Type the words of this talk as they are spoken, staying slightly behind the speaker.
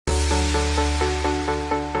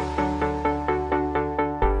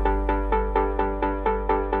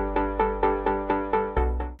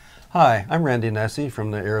Hi, I'm Randy Nesi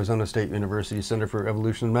from the Arizona State University Center for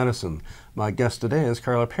Evolutionary Medicine. My guest today is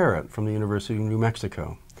Karlett Parra from the University of New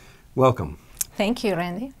Mexico. Welcome. Thank you,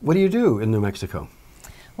 Randy. What do you do in New Mexico?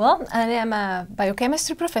 Well, I am a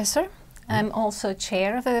biochemistry professor. I'm also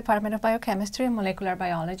chair of the Department of Biochemistry and Molecular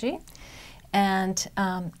Biology. And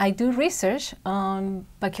I do research on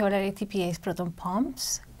V-ATPase proton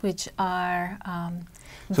pumps, which are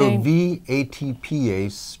So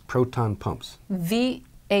V-ATPase proton pumps. V-ATPase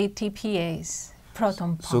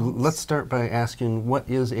proton pumps. So let's start by asking, what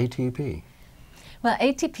is ATP? Well,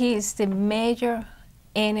 ATP is the major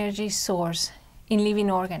energy source in living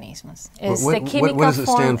organisms. It's What the chemical does it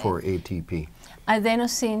form, stand for, ATP?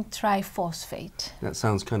 Adenosine triphosphate. That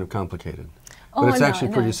sounds kind of complicated. Oh, But it's no, actually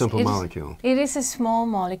a pretty simple molecule. It is a small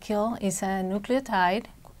molecule. It's a nucleotide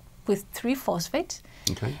with 3 phosphates.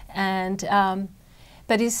 Okay. And,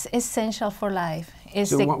 but it's essential for life.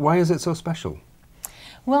 So why is it so special?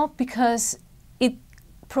 Well, because it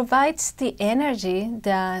provides the energy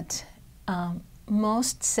that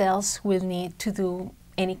most cells will need to do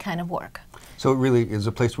any kind of work. So it really is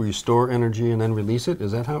a place where you store energy and then release it?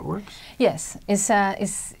 Is that how it works? Yes.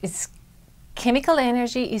 It's chemical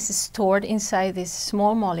energy is stored inside this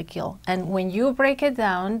small molecule. And when you break it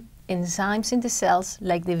down, enzymes in the cells,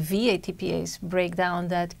 like the V-ATPase, break down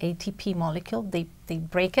that ATP molecule. They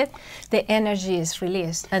break it. The energy is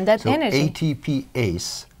released. And that energy...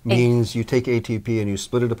 ATPase means you take ATP and you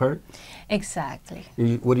split it apart? Exactly.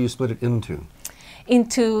 What do you split it into?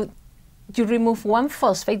 You remove one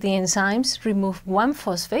phosphate, the enzymes remove one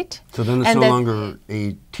phosphate. So then it's no longer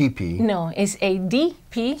ATP. No, it's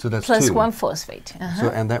ADP so that's plus 2. 1 phosphate. So,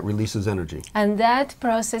 and that releases energy. And that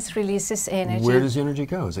process releases energy. Where does the energy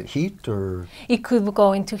go? Is it heat or? It could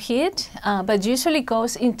go into heat, but usually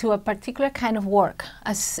goes into a particular kind of work.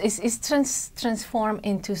 It's transformed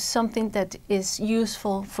into something that is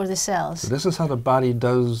useful for the cells. So this is how the body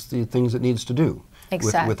does the things it needs to do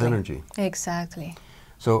with energy. Exactly.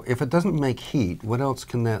 So if it doesn't make heat, what else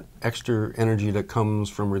can that extra energy that comes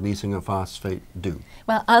from releasing a phosphate do?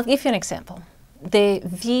 Well, I'll give you an example. The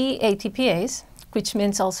V-ATPase, which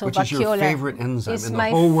means also which is your favorite enzyme in the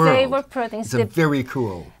whole world. It's my favorite protein. It's very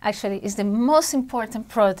cool. Actually, it's the most important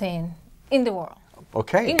protein in the world.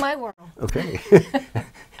 Okay. In my world. Okay.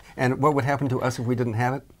 And what would happen to us if we didn't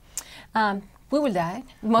have it? We will die.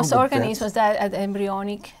 Most organisms die at the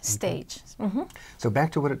embryonic stage. So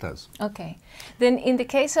back to what it does. Okay. Then in the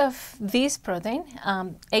case of this protein,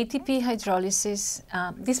 ATP hydrolysis,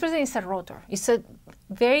 this protein is a rotor. It's a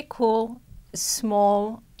very cool,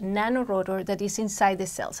 small nanorotor that is inside the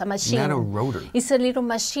cells, a machine. Nanorotor? It's a little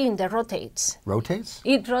machine that rotates. Rotates?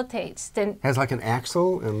 It rotates. Then has like an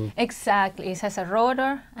axle? And exactly. It has a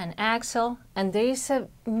rotor, an axle, and there is a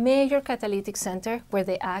major catalytic center where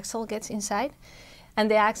the axle gets inside, and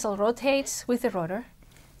the axle rotates with the rotor.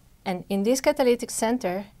 And in this catalytic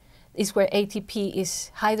center is where ATP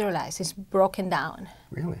is hydrolyzed, is broken down.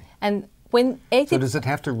 Really? And when ATP... So does it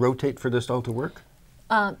have to rotate for this all to work?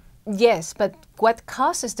 Yes, but what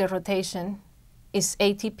causes the rotation is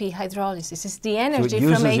ATP hydrolysis. It's the energy from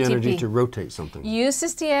ATP. So it uses the energy to rotate something.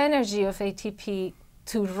 Uses the energy of ATP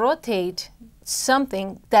to rotate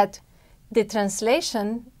something that the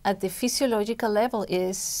translation at the physiological level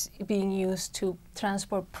is being used to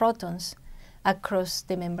transport protons across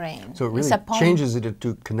the membrane. So it really changes it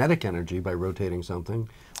into kinetic energy by rotating something,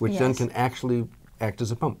 which then can actually act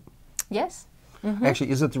as a pump. Yes. Actually,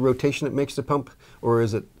 is it the rotation that makes the pump, or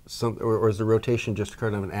is it or is the rotation just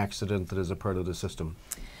kind of an accident that is a part of the system?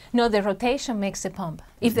 No, the rotation makes the pump.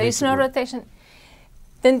 If there is no rotation,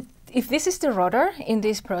 then if this is the rotor in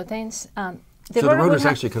these proteins, the rotor is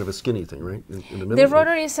actually kind of a skinny thing, right? In the middle. The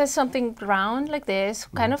rotor is something round like this,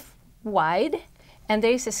 kind of wide, and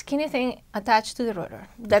there is a skinny thing attached to the rotor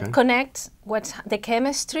that connects what's the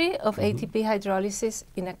chemistry of ATP hydrolysis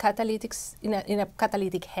in a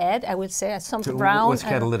catalytic head, I would say, something round. What's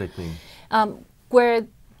catalytic mean? Where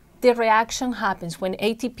the reaction happens when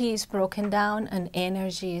ATP is broken down and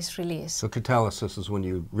energy is released. So catalysis is when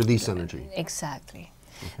you release energy. Exactly.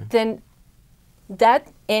 Okay. Then that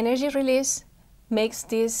energy release makes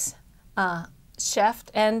this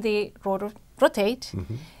shaft and the rotor rotate.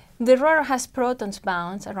 The rotor has protons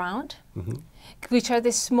bound around, which are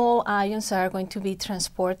the small ions that are going to be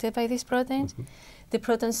transported by these proteins. The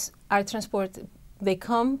protons are transported. They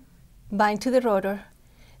come, bind to the rotor,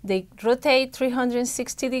 they rotate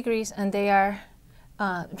 360 degrees, and they are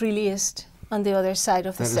released on the other side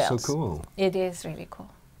of the cells. That is so cool. It is really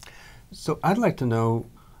cool. So I'd like to know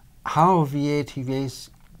how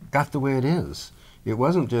V-ATPase got the way it is. It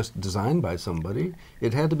wasn't just designed by somebody.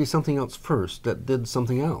 It had to be something else first that did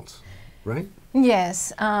something else. right?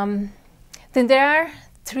 Yes. Then there are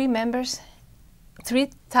three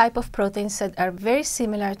type of proteins that are very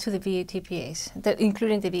similar to the V-ATPase,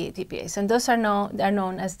 including the V-ATPase, and those are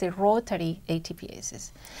known as the rotary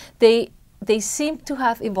ATPases. They seem to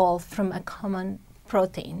have evolved from a common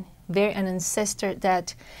protein, an ancestor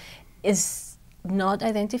that is not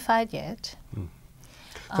identified yet.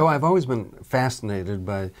 So I've always been fascinated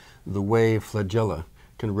by the way flagella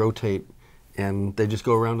can rotate, and they just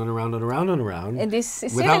go around and around and around and around. And this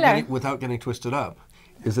is similar. Without getting twisted up.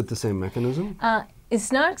 Is it the same mechanism?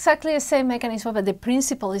 It's not exactly the same mechanism, but the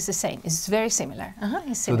principle is the same. It's very similar.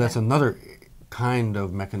 It's So similar. that's another kind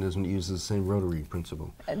of mechanism that uses the same rotary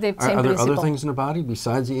principle. The Are same there principle. other things in the body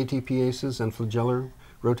besides the ATPases and flagellar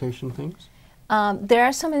rotation things? There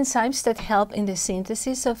are some enzymes that help in the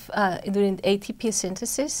synthesis of, during ATP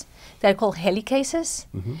synthesis. They're called helicases,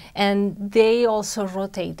 and they also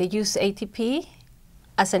rotate. They use ATP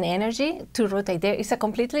as an energy to rotate. It's a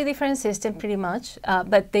completely different system pretty much,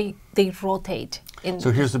 but they rotate.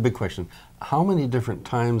 So here's the big question. How many different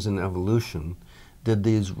times in evolution did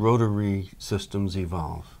these rotary systems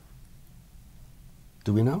evolve?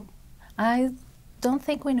 Do we know? I don't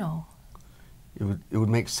think we know. It would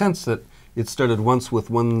make sense that it started once with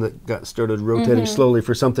one that started rotating slowly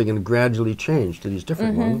for something and gradually changed to these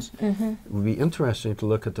different ones. It would be interesting to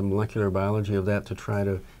look at the molecular biology of that to try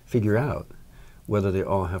to figure out whether they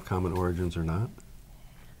all have common origins or not.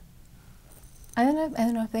 I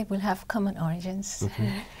don't know if they will have common origins.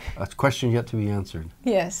 Okay. A question yet to be answered.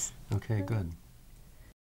 Yes. Okay, good.